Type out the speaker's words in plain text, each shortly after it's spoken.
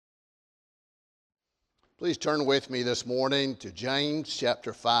Please turn with me this morning to James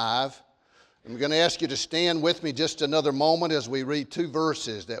chapter 5. I'm going to ask you to stand with me just another moment as we read two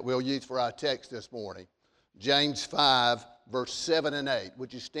verses that we'll use for our text this morning. James 5, verse 7 and 8.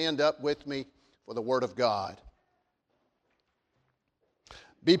 Would you stand up with me for the Word of God?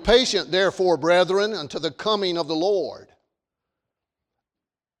 Be patient, therefore, brethren, unto the coming of the Lord.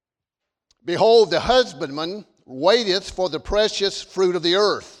 Behold, the husbandman waiteth for the precious fruit of the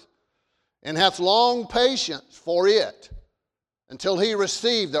earth, and hath long patience for it, until he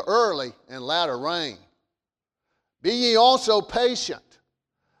receive the early and latter rain. Be ye also patient.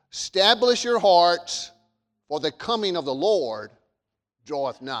 Establish your hearts, for the coming of the Lord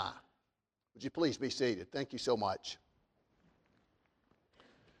draweth nigh. Would you please be seated? Thank you so much.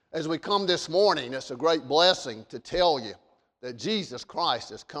 As we come this morning, it's a great blessing to tell you that Jesus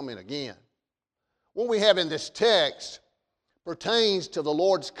Christ is coming again. What we have in this text pertains to the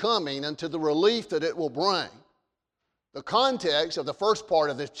Lord's coming and to the relief that it will bring. The context of the first part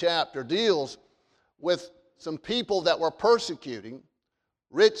of this chapter deals with some people that were persecuting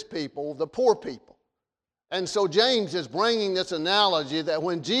rich people, the poor people. And so James is bringing this analogy that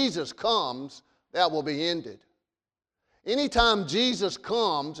when Jesus comes, that will be ended. Anytime Jesus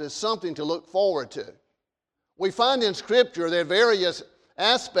comes is something to look forward to. We find in Scripture there are various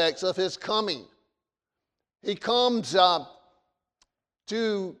aspects of His coming. He comes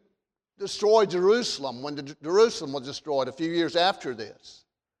to destroy Jerusalem when Jerusalem was destroyed a few years after this.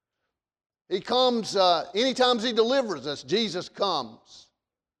 He comes, anytime He delivers us, Jesus comes.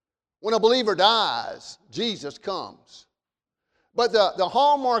 When a believer dies, Jesus comes. But the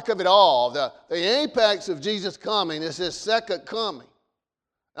hallmark of it all, the apex of Jesus' coming is His second coming.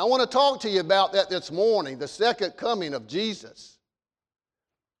 I want to talk to you about that this morning, the second coming of Jesus.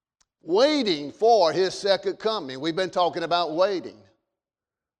 Waiting for His second coming. We've been talking about waiting.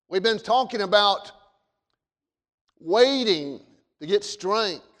 We've been talking about waiting to get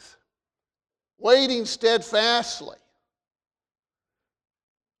strength. Waiting steadfastly.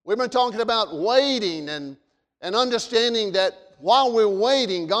 We've been talking about waiting and understanding that while we're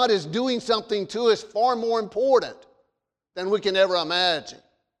waiting, God is doing something to us far more important than we can ever imagine.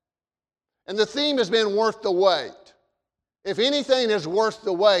 And the theme has been worth the wait. If anything is worth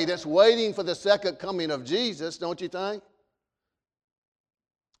the wait, it's waiting for the second coming of Jesus, don't you think?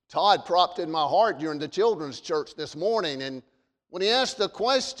 Todd propped in my heart during the children's church this morning, and when he asked the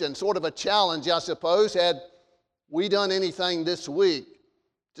question, sort of a challenge, I suppose, had we done anything this week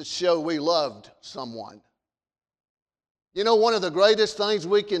to show we loved someone? You know, one of the greatest things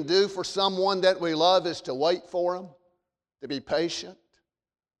we can do for someone that we love is to wait for them, to be patient.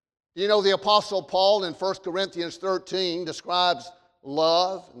 You know, the Apostle Paul in 1 Corinthians 13 describes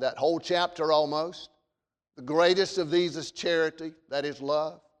love, that whole chapter almost. The greatest of these is charity, that is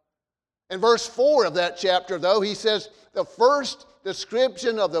love. In verse 4 of that chapter, though, he says the first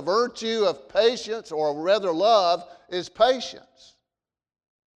description of the virtue of patience, or rather love, is patience.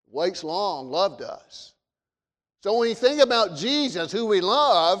 Waits long, love does. So when you think about Jesus, who we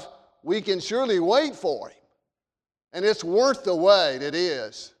love, we can surely wait for Him. And it's worth the wait, it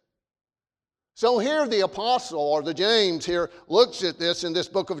is. So here the apostle, or the James here, looks at this in this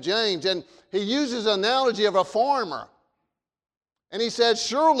book of James, and he uses an analogy of a farmer. And he says,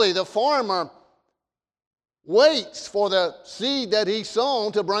 surely the farmer waits for the seed that he's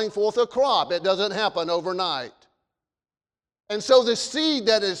sown to bring forth a crop. It doesn't happen overnight. And so the seed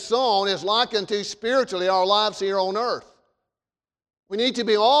that is sown is likened to spiritually our lives here on earth. We need to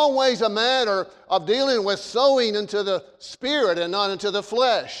be always a matter of dealing with sowing into the Spirit and not into the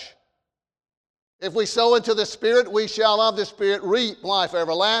flesh. If we sow into the Spirit, we shall of the Spirit reap life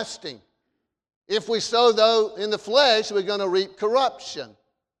everlasting. If we sow, though, in the flesh, we're going to reap corruption.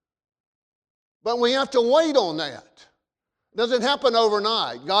 But we have to wait on that. It doesn't happen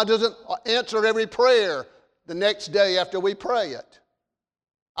overnight. God doesn't answer every prayer the next day after we pray it.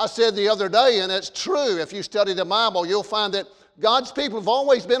 I said the other day, and it's true, if you study the Bible, you'll find that God's people have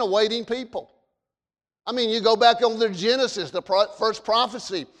always been a waiting people. I mean, you go back over to Genesis, the first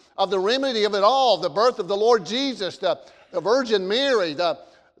prophecy of the remedy of it all, the birth of the Lord Jesus, the Virgin Mary,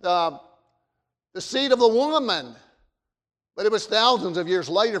 the seed of the woman. But it was thousands of years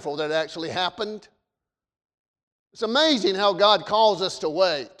later before that actually happened. It's amazing how God calls us to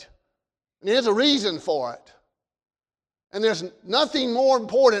wait. And He has a reason for it. And there's nothing more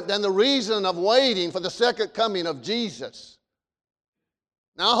important than the reason of waiting for the second coming of Jesus.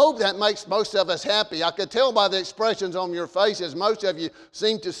 Now, I hope that makes most of us happy. I could tell by the expressions on your faces, most of you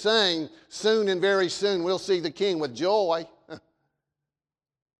seem to sing, soon and very soon we'll see the King with joy.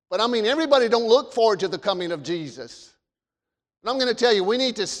 But I mean, everybody don't look forward to the coming of Jesus. And I'm going to tell you, we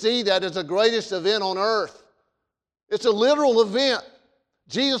need to see that as the greatest event on earth. It's a literal event.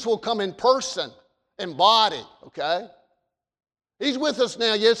 Jesus will come in person, in body, okay? He's with us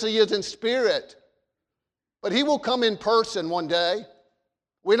now. Yes, he is in spirit. But he will come in person one day.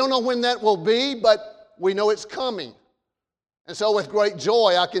 We don't know when that will be, but we know it's coming. And so with great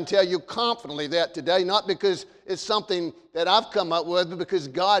joy, I can tell you confidently that today, not because it's something that I've come up with, but because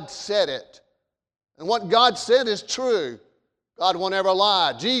God said it. And what God said is true. God won't ever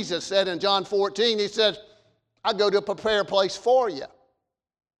lie. Jesus said in John 14, he said, I go to prepare a place for you.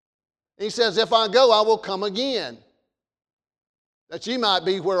 He says, if I go, I will come again, that you might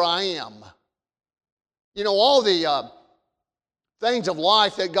be where I am. You know, all the things of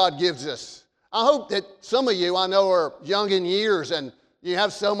life that God gives us. I hope that some of you I know are young in years and you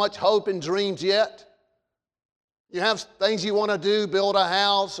have so much hope and dreams yet. You have things you want to do, build a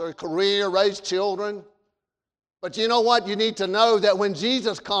house or a career, raise children. But you know what? You need to know that when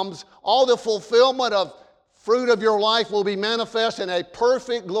Jesus comes, all the fulfillment of fruit of your life will be manifest in a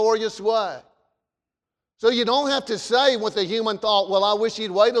perfect, glorious way. So you don't have to say with a human thought, well, I wish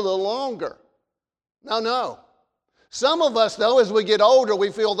he'd wait a little longer. No. Some of us, though, as we get older,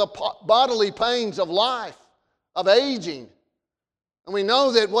 we feel the bodily pains of life, of aging. And we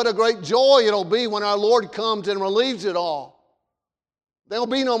know that what a great joy it'll be when our Lord comes and relieves it all. There'll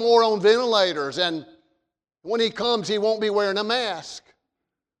be no more on ventilators, and when he comes, he won't be wearing a mask.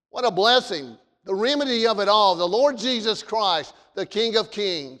 What a blessing. The remedy of it all, the Lord Jesus Christ, the King of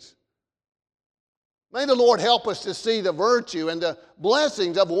Kings. May the Lord help us to see the virtue and the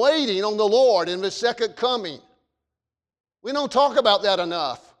blessings of waiting on the Lord in His second coming. We don't talk about that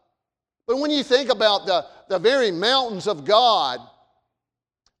enough. But when you think about the very mountains of God,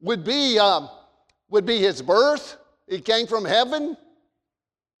 would be His birth. He came from heaven.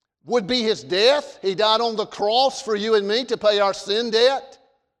 Would be His death. He died on the cross for you and me to pay our sin debt.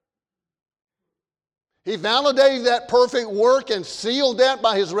 He validated that perfect work and sealed that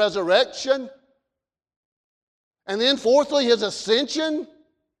by His resurrection. And then fourthly, His ascension.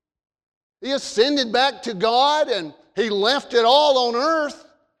 He ascended back to God and He left it all on earth.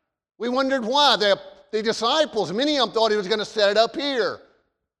 We wondered why. The disciples, many of them thought He was going to set it up here.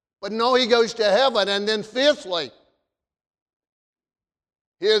 But no, He goes to heaven. And then fifthly,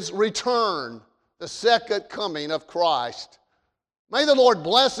 His return, the second coming of Christ. May the Lord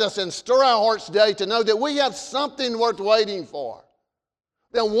bless us and stir our hearts today to know that we have something worth waiting for.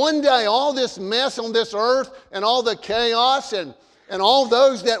 That one day all this mess on this earth and all the chaos and all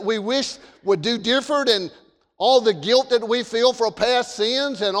those that we wish would do different and all the guilt that we feel for past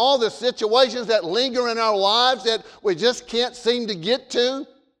sins and all the situations that linger in our lives that we just can't seem to get to.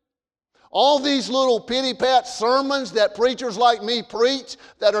 All these little pity-pat sermons that preachers like me preach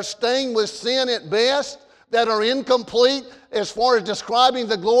that are stained with sin at best, that are incomplete as far as describing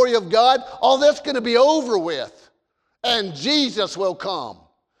the glory of God, all that's going to be over with. And Jesus will come.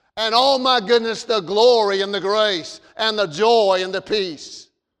 And oh my goodness, the glory and the grace and the joy and the peace.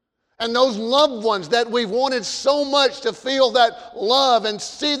 And those loved ones that we've wanted so much to feel that love and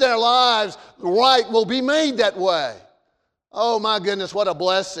see their lives right will be made that way. Oh my goodness, what a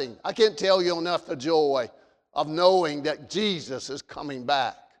blessing. I can't tell you enough the joy of knowing that Jesus is coming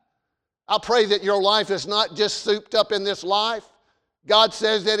back. I pray that your life is not just souped up in this life. God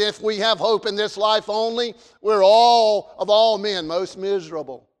says that if we have hope in this life only, we're all, of all men, most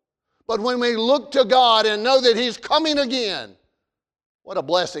miserable. But when we look to God and know that He's coming again, what a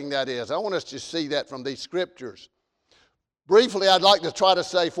blessing that is. I want us to see that from these scriptures. Briefly, I'd like to try to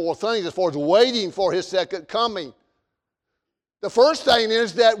say four things as far as waiting for His second coming. The first thing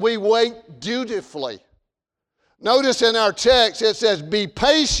is that we wait dutifully. Notice in our text it says, be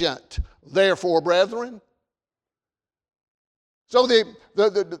patient, therefore, brethren. So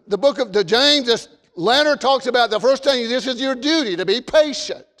the book of the James, this letter talks about the first thing, this is your duty, to be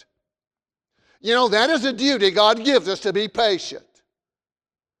patient. You know, that is a duty God gives us, to be patient.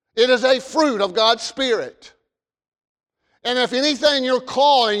 It is a fruit of God's Spirit. And if anything you're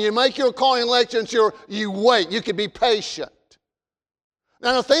calling, you make your calling elections, you wait. You can be patient.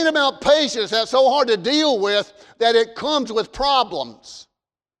 Now the thing about patience that's so hard to deal with that it comes with problems.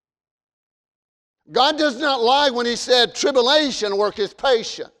 God does not lie when He said tribulation worketh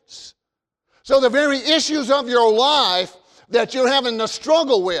patience. So the very issues of your life that you're having to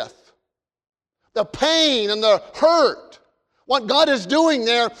struggle with, the pain and the hurt, what God is doing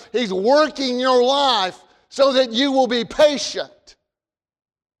there, He's working your life so that you will be patient.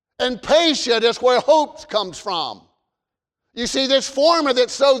 And patient is where hope comes from. You see, this farmer that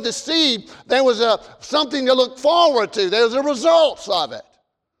sowed the seed, there was something to look forward to. There's the results of it.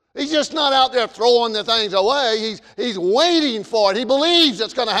 He's just not out there throwing the things away. He's waiting for it. He believes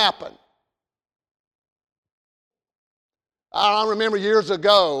it's going to happen. I remember years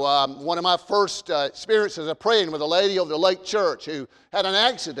ago, one of my first experiences of praying with a lady over the Lake Church who had an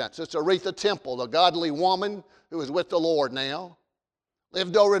accident. Sister Aretha Temple, a godly woman who is with the Lord now,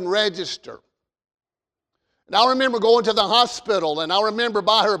 lived over in Register. And I remember going to the hospital, and I remember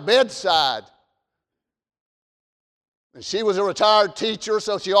by her bedside. And she was a retired teacher,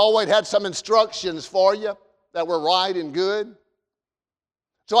 so she always had some instructions for you that were right and good.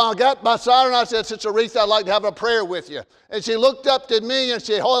 So I got beside her and I said, Sister Aretha, I'd like to have a prayer with you. And she looked up to me and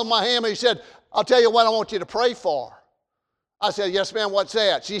she held my hand and she said, I'll tell you what I want you to pray for. I said, yes, ma'am, what's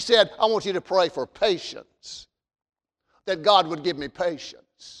that? She said, I want you to pray for patience, that God would give me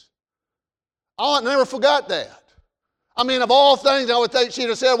patience. I never forgot that. I mean, of all things, I would think she'd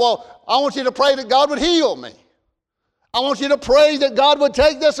have said, well, I want you to pray that God would heal me. I want you to pray that God would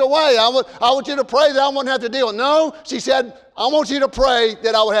take this away. I want you to pray that I wouldn't have to deal with it. No, she said, I want you to pray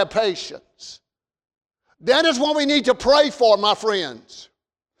that I would have patience. That is what we need to pray for, my friends.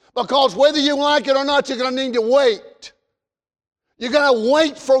 Because whether you like it or not, you're going to need to wait. You're going to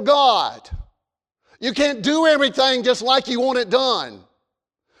wait for God. You can't do everything just like you want it done.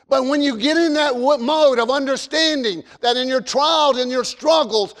 But when you get in that mode of understanding that in your trials and your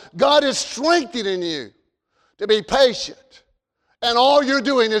struggles, God is strengthening you to be patient. And all you're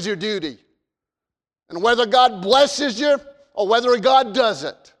doing is your duty. And whether God blesses you or whether God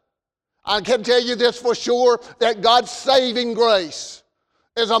doesn't, I can tell you this for sure, that God's saving grace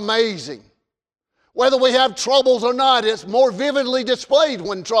is amazing. Whether we have troubles or not, it's more vividly displayed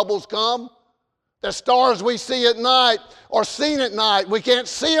when troubles come. The stars we see at night are seen at night. We can't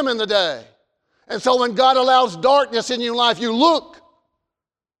see them in the day. And so when God allows darkness in your life, you look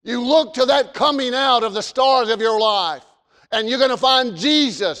to that coming out of the stars of your life. And you're going to find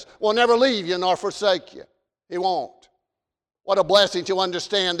Jesus will never leave you nor forsake you. He won't. What a blessing to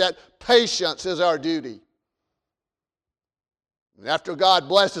understand that patience is our duty. And after God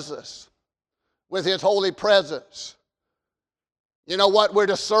blesses us with His holy presence, you know what? We're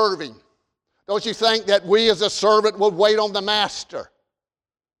to serve Him. Don't you think that we as a servant would wait on the master?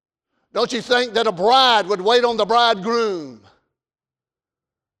 Don't you think that a bride would wait on the bridegroom?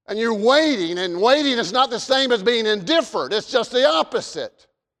 And you're waiting, and waiting is not the same as being indifferent. It's just the opposite.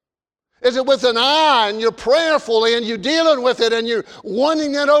 Is it with an eye, and you're prayerfully, and you're dealing with it, and you're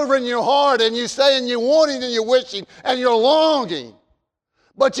wanting it over in your heart, and you're saying you're wanting, and you're wishing, and you're longing.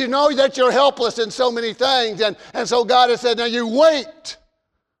 But you know that you're helpless in so many things, and so God has said, now you wait.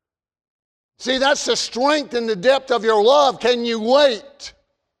 See, that's the strength and the depth of your love. Can you wait?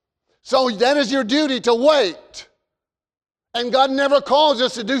 So that is your duty, to wait. And God never calls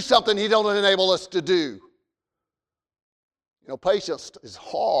us to do something He don't enable us to do. You know, patience is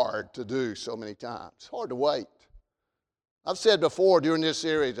hard to do so many times. It's hard to wait. I've said before during this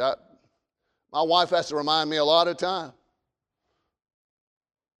series, my wife has to remind me a lot of time.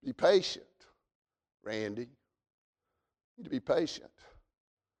 Be patient, Randy. You need to be patient.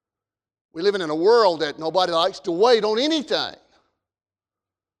 We live in a world that nobody likes to wait on anything.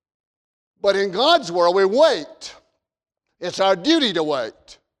 But in God's world, we wait. It's our duty to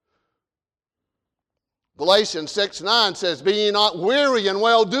wait. Galatians 6:9 says, be ye not weary in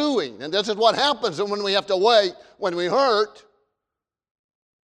well-doing. And this is what happens when we have to wait, when we hurt.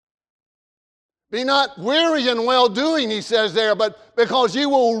 Be not weary in well-doing, he says there, but because you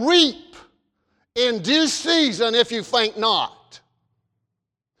will reap in due season if you faint not.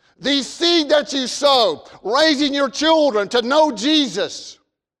 These seed that you sow, raising your children to know Jesus.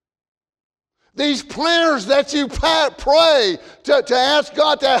 These prayers that you pray to ask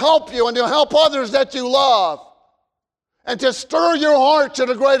God to help you and to help others that you love. And to stir your heart to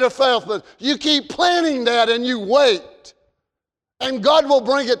the greater faith. But you keep planting that and you wait. And God will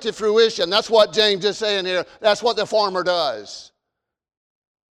bring it to fruition. That's what James is saying here. That's what the farmer does.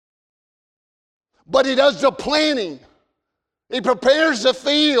 But he does the planting. He prepares the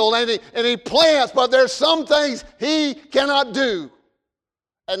field and he plants. But there's some things he cannot do.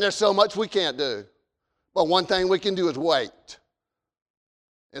 And there's so much we can't do. But one thing we can do is wait.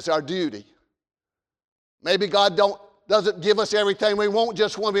 It's our duty. Maybe God doesn't give us everything we want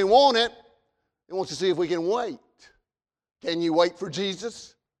just when we want it. He wants to see if we can wait. Can you wait for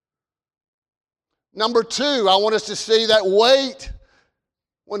Jesus? Number 2, I want us to see that wait.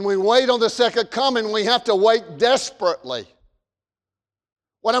 When we wait on the second coming, we have to wait desperately.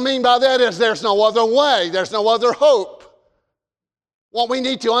 What I mean by that is there's no other way. There's no other hope. What we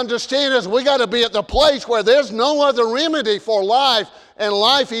need to understand is we got to be at the place where there's no other remedy for life and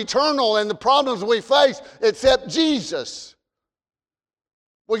life eternal and the problems we face except Jesus.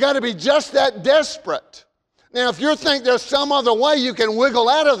 We got to be just that desperate. Now, if you think there's some other way you can wiggle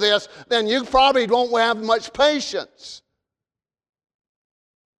out of this, then you probably won't have much patience.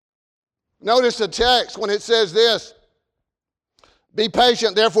 Notice the text when it says this, be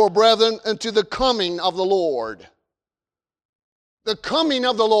patient, therefore, brethren, unto the coming of the Lord. The coming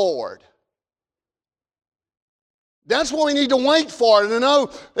of the Lord. That's what we need to wait for, to know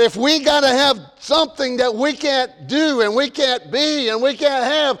if we got to have something that we can't do and we can't be and we can't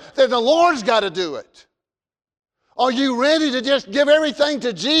have, then the Lord's got to do it. Are you ready to just give everything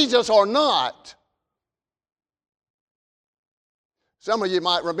to Jesus or not? Some of you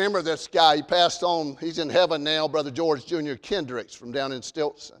might remember this guy. He passed on. He's in heaven now, Brother George Jr. Kendricks from down in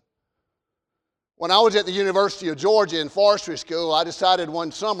Stilson. When I was at the University of Georgia in forestry school, I decided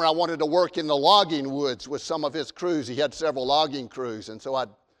one summer I wanted to work in the logging woods with some of his crews. He had several logging crews, and so I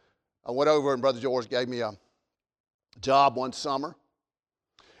went over and Brother George gave me a job one summer.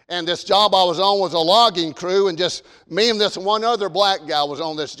 And this job I was on was a logging crew, and just me and this one other black guy was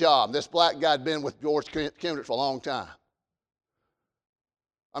on this job. This black guy had been with George Kendricks for a long time.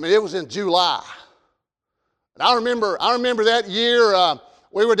 I mean, it was in July. And I remember that year,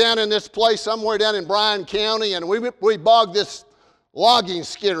 we were down in this place somewhere down in Bryan County, and we bogged this logging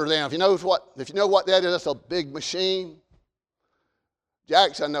skidder down. If you know what that is, that's a big machine.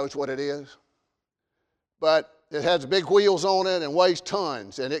 Jackson knows what it is. But it has big wheels on it and weighs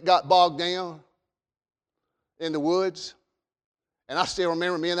tons, and it got bogged down in the woods. And I still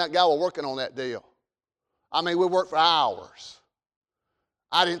remember me and that guy were working on that deal. I mean, we worked for hours.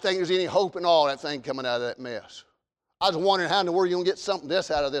 I didn't think there was any hope in all that thing coming out of that mess. I was wondering how in the world you're going to get something this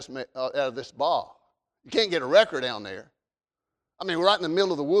out of this bog. You can't get a wrecker down there. I mean, we're right in the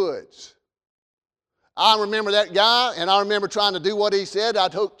middle of the woods. I remember that guy, and I remember trying to do what he said.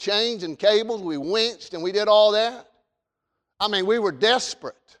 I'd hook chains and cables. We winched, and we did all that. I mean, we were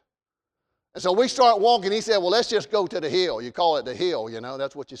desperate. And so we start walking. He said, well, let's just go to the hill. You call it the hill, you know.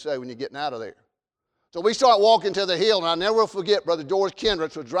 That's what you say when you're getting out of there. So we start walking to the hill, and I'll never forget, Brother George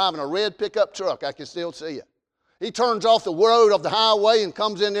Kendricks was driving a red pickup truck. I can still see it. He turns off the road of the highway and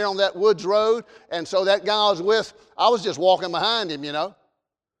comes in there on that woods road, and so that guy I was with, I was just walking behind him, you know.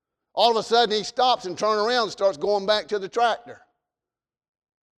 All of a sudden, he stops and turns around and starts going back to the tractor.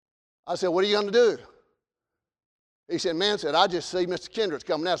 I said, what are you going to do? He said, man, I just see Mr. Kendricks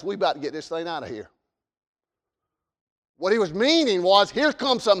coming out, so we about to get this thing out of here. What he was meaning was, here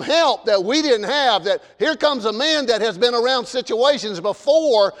comes some help that we didn't have, that here comes a man that has been around situations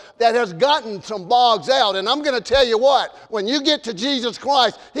before that has gotten some bogs out. And I'm going to tell you what, when you get to Jesus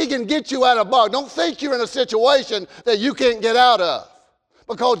Christ, he can get you out of bog. Don't think you're in a situation that you can't get out of.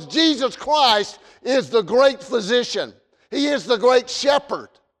 Because Jesus Christ is the great physician. He is the great shepherd.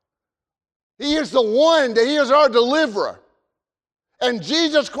 He is the one, he is our deliverer. And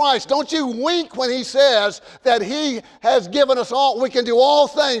Jesus Christ, don't you wink when he says that he has given us all, we can do all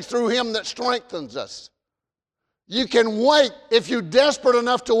things through him that strengthens us. You can wait if you're desperate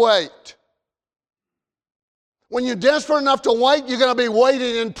enough to wait. When you're desperate enough to wait, you're going to be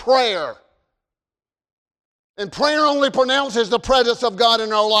waiting in prayer. And prayer only pronounces the presence of God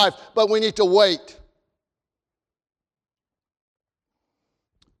in our life, but we need to wait.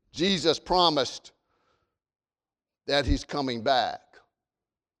 Jesus promised that he's coming back.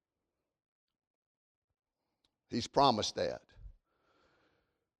 He's promised that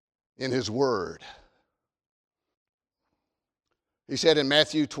in his word. He said in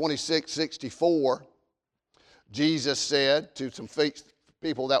Matthew 26:64, Jesus said to some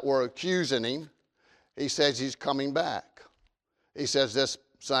people that were accusing him, he says he's coming back. He says this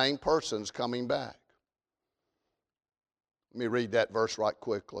same person's coming back. Let me read that verse right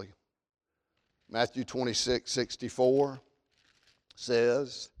quickly. Matthew 26:64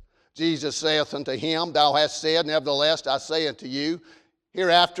 says, Jesus saith unto him, thou hast said, nevertheless I say unto you,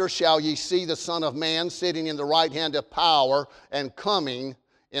 hereafter shall ye see the Son of Man sitting in the right hand of power and coming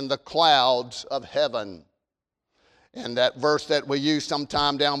in the clouds of heaven. And that verse that we use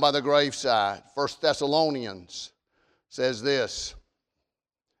sometime down by the graveside, 1 Thessalonians, says this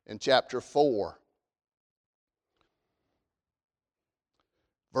in chapter 4.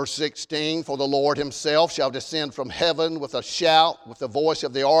 Verse 16, for the Lord himself shall descend from heaven with a shout, with the voice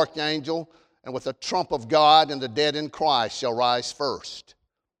of the archangel, and with the trump of God, and the dead in Christ shall rise first.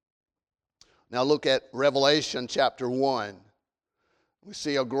 Now look at Revelation chapter 1. We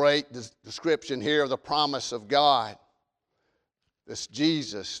see a great description here of the promise of God. This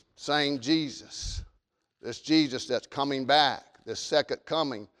Jesus, same Jesus, this Jesus that's coming back, this second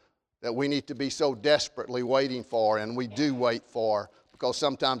coming that we need to be so desperately waiting for, and we do wait for, because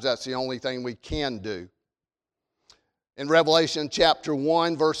sometimes that's the only thing we can do. In Revelation chapter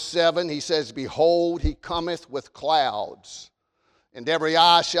 1, verse 7, he says, "Behold, he cometh with clouds, and every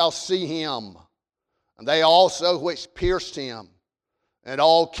eye shall see him, and they also which pierced him. And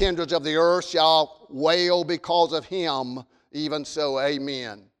all kindreds of the earth shall wail because of him, even so,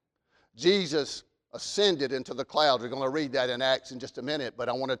 amen." Jesus ascended into the clouds. We're going to read that in Acts in just a minute, but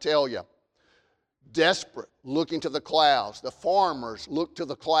I want to tell you, desperate, looking to the clouds. The farmers look to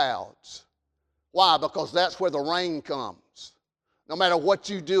the clouds. Why? Because that's where the rain comes. No matter what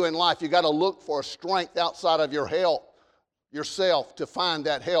you do in life, you got to look for a strength outside of your help, yourself, to find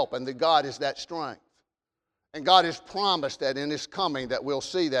that help, and that God is that strength. And God has promised that in His coming that we'll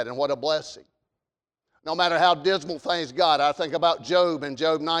see that, and what a blessing. No matter how dismal things got, I think about Job in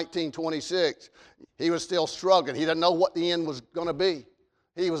Job 19:26. He was still struggling. He didn't know what the end was going to be.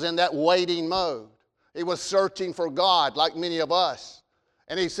 He was in that waiting mode. He was searching for God like many of us.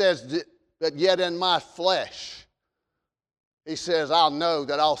 And he says that yet in my flesh, he says, I'll know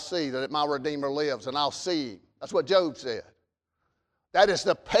that I'll see that my Redeemer lives, and I'll see Him. That's what Job said. That is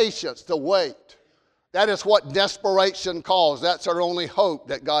the patience to wait. That is what desperation calls. That's our only hope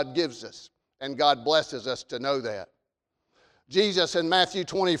that God gives us. And God blesses us to know that. Jesus in Matthew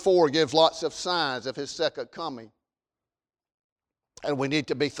 24 gives lots of signs of His second coming. And we need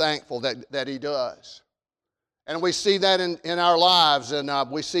to be thankful that He does. And we see that in our lives,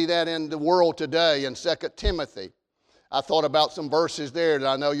 and we see that in the world today in 2 Timothy. I thought about some verses there that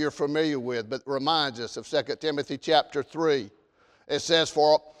I know you're familiar with, but it reminds us of 2 Timothy chapter 3. It says,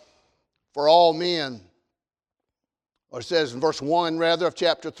 for all men, or it says in verse 1 rather of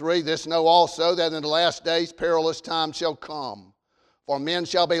chapter 3, "This know also that in the last days perilous times shall come. For men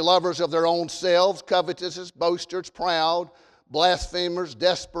shall be lovers of their own selves, covetous, boasters, proud, blasphemers,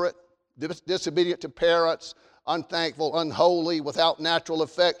 desperate, disobedient to parents, unthankful, unholy, without natural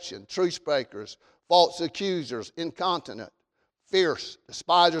affection, truce breakers, false accusers, incontinent, fierce,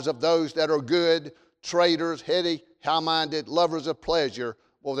 despisers of those that are good, traitors, heady, high-minded, lovers of pleasure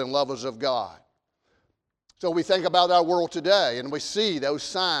more than lovers of God." So we think about our world today, and we see those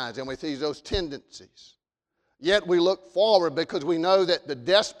signs, and we see those tendencies. Yet we look forward because we know that the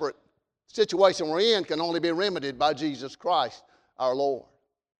desperate situation we're in can only be remedied by Jesus Christ, our Lord.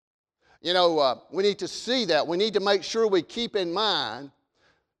 You know, we need to see that. We need to make sure we keep in mind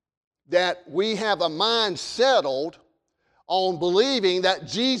that we have a mind settled on believing that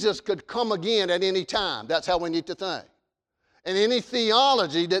Jesus could come again at any time. That's how we need to think. And any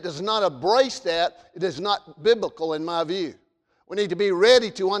theology that does not embrace that, it is not biblical in my view. We need to be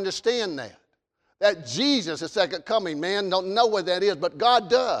ready to understand that. That Jesus, His second coming, man don't know what that is, but God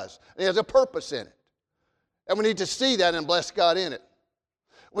does. And He has a purpose in it. And we need to see that and bless God in it.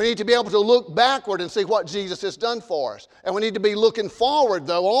 We need to be able to look backward and see what Jesus has done for us. And we need to be looking forward,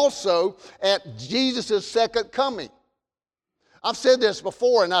 though, also at Jesus' second coming. I've said this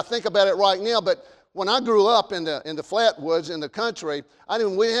before, and I think about it right now, but when I grew up in the flatwoods in the country, we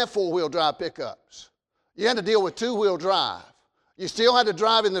didn't have four-wheel drive pickups. You had to deal with two-wheel drive. You still had to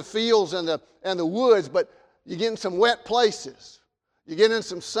drive in the fields and the woods, but you get in some wet places. You get in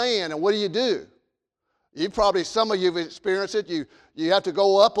some sand, and what do? Some of you have experienced it. You have to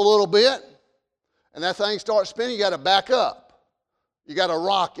go up a little bit, and that thing starts spinning. You got to back up. You got to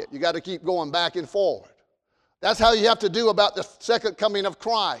rock it. You got to keep going back and forward. That's how you have to do about the second coming of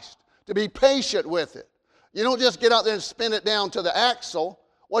Christ, to be patient with it. You don't just get out there and spin it down to the axle.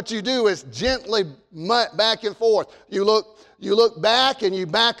 What you do is gently back and forth. You look back and you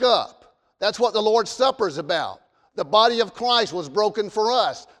back up. That's what the Lord's Supper is about. The body of Christ was broken for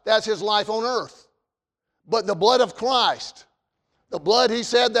us. That's His life on earth. But the blood of Christ, the blood, He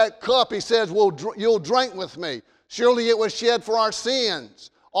said, that cup, He says, you'll drink with me. Surely it was shed for our sins,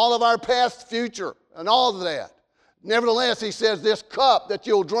 all of our past, future, and all of that. Nevertheless, He says, this cup that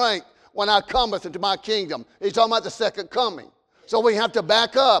you'll drink when I cometh into my kingdom. He's talking about the second coming. So we have to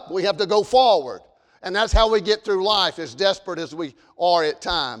back up. We have to go forward. And that's how we get through life, as desperate as we are at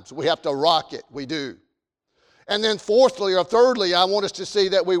times. We have to rock it. We do. And then thirdly, I want us to see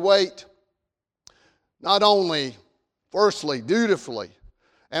that we wait not only, firstly, dutifully,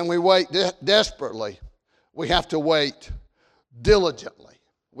 and we wait desperately. We have to wait diligently.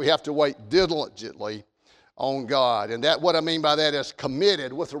 We have to wait diligently on God. And what I mean by that is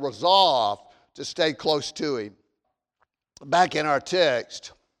committed with a resolve to stay close to Him. Back in our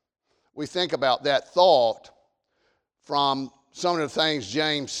text, we think about that thought from some of the things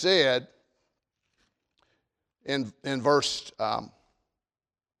James said in verse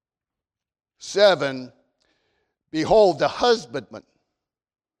 7. Behold, the husbandman.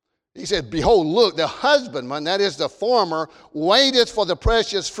 He said, behold, look, the husbandman, that is the farmer, waiteth for the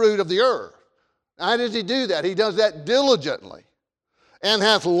precious fruit of the earth. How does he do that? He does that diligently and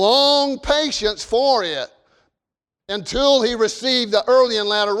hath long patience for it until he received the early and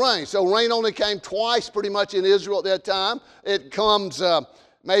latter rain. So rain only came twice pretty much in Israel at that time. It comes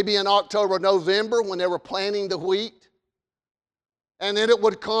maybe in October, November when they were planting the wheat. And then it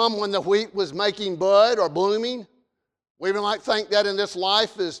would come when the wheat was making bud or blooming. We might think that in this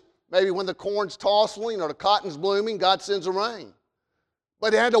life is maybe when the corn's tossing or the cotton's blooming, God sends a rain.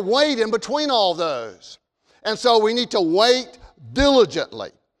 But he had to wait in between all those. And so we need to wait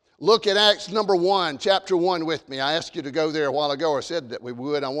diligently. Look at Acts number 1, chapter 1 with me. I asked you to go there a while ago. I said that we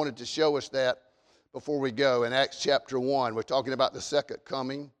would. I wanted to show us that before we go. In Acts chapter 1, we're talking about the second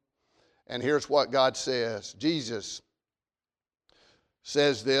coming. And here's what God says. Jesus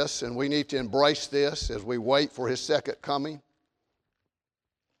says this, and we need to embrace this as we wait for his second coming.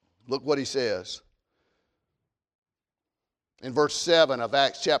 Look what he says. In verse 7 of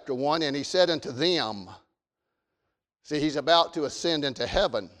Acts chapter 1, and he said unto them, see, he's about to ascend into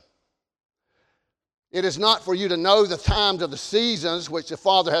heaven. It is not for you to know the times of the seasons which the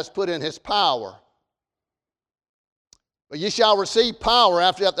Father has put in his power. But ye shall receive power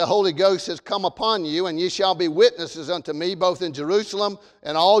after that the Holy Ghost has come upon you, and ye shall be witnesses unto me both in Jerusalem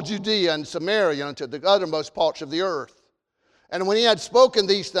and all Judea and Samaria unto the uttermost parts of the earth. And when he had spoken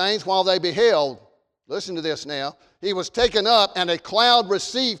these things while they beheld, listen to this now, he was taken up, and a cloud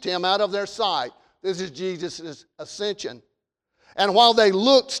received him out of their sight. This is Jesus' ascension. And while they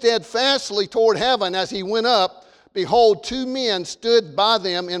looked steadfastly toward heaven as he went up, behold, 2 men stood by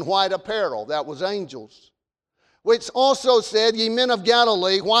them in white apparel. That was angels. Which also said, Ye men of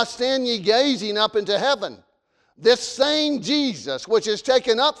Galilee, why stand ye gazing up into heaven? This same Jesus, which is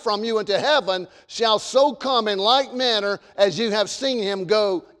taken up from you into heaven, shall so come in like manner as you have seen him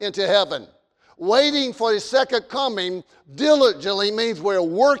go into heaven. Waiting for his second coming diligently means we're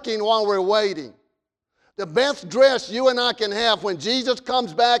working while we're waiting. The best dress you and I can have when Jesus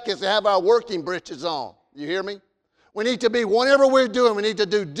comes back is to have our working breeches on. You hear me? We need to be, whatever we're doing, we need to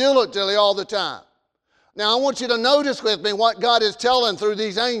do diligently all the time. Now, I want you to notice with me what God is telling through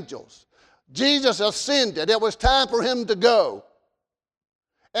these angels. Jesus ascended. It was time for him to go.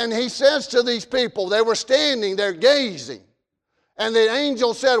 And he says to these people, they were standing there gazing. And the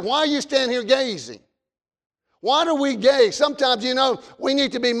angel said, why are you standing here gazing? Why do we gaze? Sometimes, we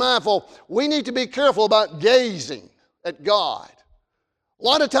need to be mindful. We need to be careful about gazing at God. A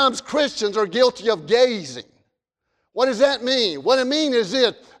lot of times Christians are guilty of gazing. What does that mean? What it means is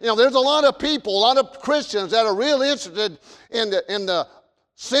this. There's a lot of people, a lot of Christians that are real interested in the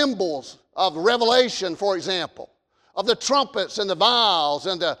symbols of Revelation, for example, of the trumpets and the vials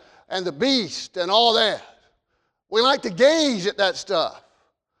and the beast and all that. We like to gaze at that stuff.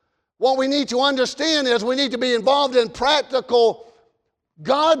 What we need to understand is we need to be involved in practical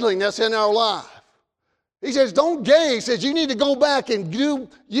godliness in our life. He says, don't gaze. He says, you need to go back and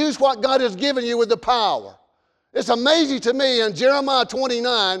use what God has given you with the power. It's amazing to me in Jeremiah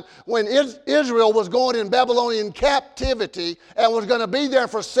 29, when Israel was going in Babylonian captivity and was going to be there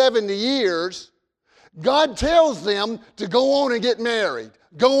for 70 years, God tells them to go on and get married,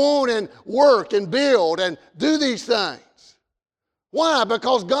 go on and work and build and do these things. Why?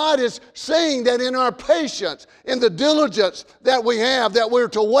 Because God is saying that in our patience, in the diligence that we have, that we're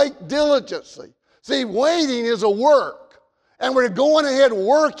to wait diligently. See, waiting is a work. And we're going ahead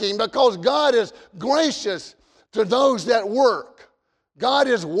working because God is gracious to those that work. God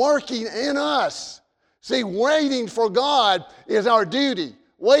is working in us. See, waiting for God is our duty.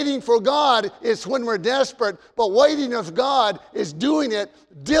 Waiting for God is when we're desperate, but waiting of God is doing it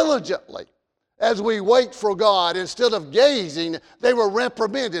diligently. As we wait for God, instead of gazing, they were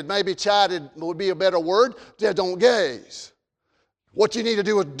reprimanded. Maybe chided would be a better word. They don't gaze. What you need to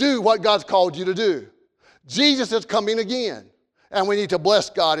do is do what God's called you to do. Jesus is coming again, and we need to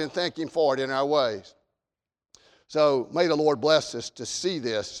bless God and thank him for it in our ways. So may the Lord bless us to see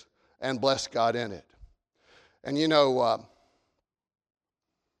this and bless God in it. And the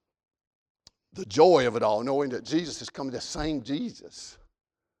joy of it all, knowing that Jesus is coming, the same Jesus.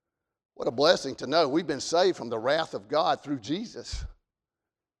 What a blessing to know we've been saved from the wrath of God through Jesus.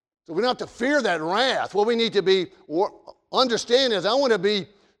 So we don't have to fear that wrath. What we need to understand is I want to be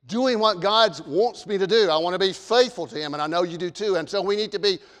doing what God wants me to do. I want to be faithful to him, and I know you do too. And so we need to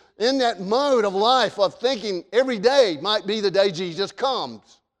be in that mode of life of thinking every day might be the day Jesus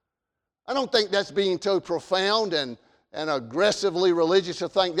comes. I don't think that's being so profound and aggressively religious to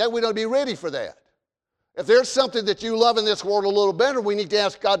think that. We don't be ready for that. If there's something that you love in this world a little better, we need to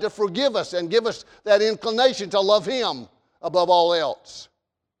ask God to forgive us and give us that inclination to love him above all else,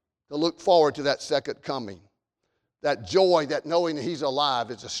 to look forward to that second coming. That joy, that knowing that He's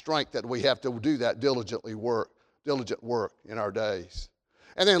alive is a strength that we have to do that diligent work in our days.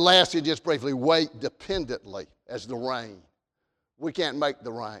 And then lastly, just briefly, wait dependently as the rain. We can't make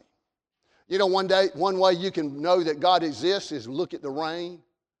the rain. You know, one way you can know that God exists is look at the rain.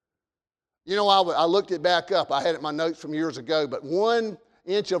 You know, I looked it back up. I had it in my notes from years ago, but 1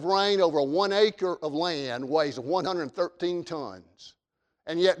 inch of rain over 1 acre of land weighs 113 tons.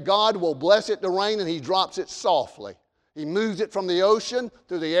 And yet God will bless it to rain, and He drops it softly. He moves it from the ocean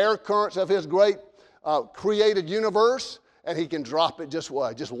through the air currents of His great created universe, and He can drop it just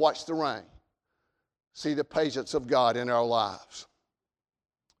watch the rain. See the patience of God in our lives.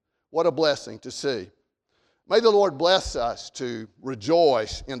 What a blessing to see. May the Lord bless us to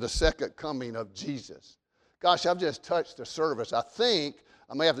rejoice in the second coming of Jesus. Gosh, I've just touched the service. I think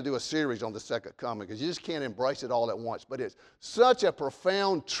I may have to do a series on the second coming because you just can't embrace it all at once. But it's such a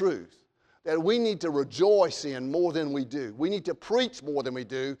profound truth that we need to rejoice in more than we do. We need to preach more than we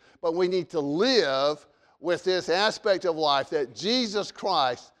do, but we need to live with this aspect of life that Jesus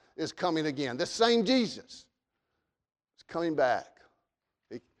Christ is coming again. The same Jesus is coming back.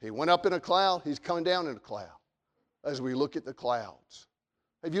 He went up in a cloud. He's coming down in a cloud as we look at the clouds.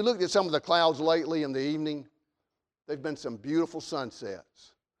 Have you looked at some of the clouds lately in the evening? They've been some beautiful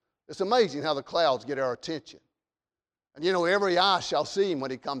sunsets. It's amazing how the clouds get our attention. And you know, every eye shall see Him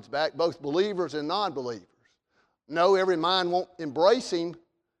when He comes back, both believers and non-believers. No, every mind won't embrace Him,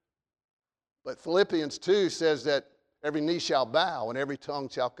 but Philippians 2 says that every knee shall bow and every tongue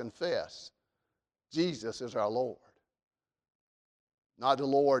shall confess Jesus is our Lord. Not the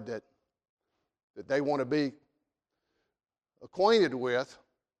Lord that they want to be acquainted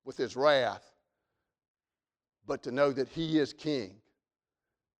with His wrath, but to know that He is King.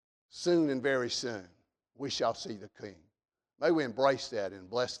 Soon and very soon, we shall see the King. May we embrace that and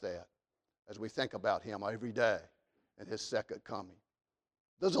bless that as we think about Him every day and His second coming.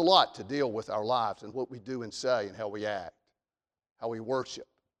 There's a lot to deal with our lives and what we do and say and how we act, how we worship.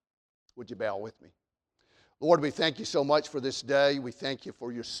 Would you bow with me? Lord, we thank You so much for this day. We thank You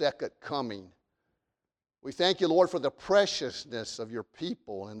for Your second coming. We thank You, Lord, for the preciousness of Your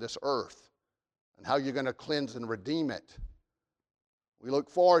people in this earth and how You're going to cleanse and redeem it. We look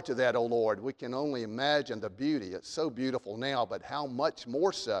forward to that, O Lord. We can only imagine the beauty. It's so beautiful now, but how much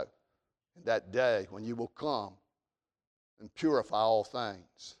more so in that day when You will come and purify all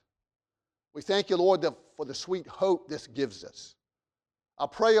things. We thank You, Lord, for the sweet hope this gives us. I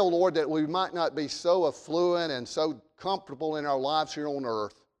pray, O Lord, that we might not be so affluent and so comfortable in our lives here on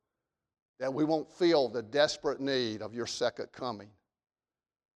earth that we won't feel the desperate need of Your second coming.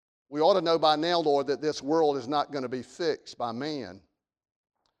 We ought to know by now, Lord, that this world is not going to be fixed by man.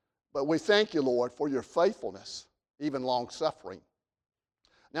 But we thank You, Lord, for Your faithfulness, even long-suffering.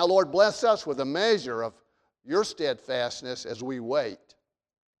 Now, Lord, bless us with a measure of Your steadfastness as we wait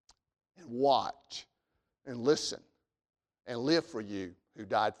and watch and listen and live for You who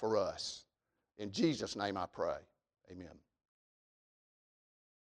died for us. In Jesus' name I pray. Amen.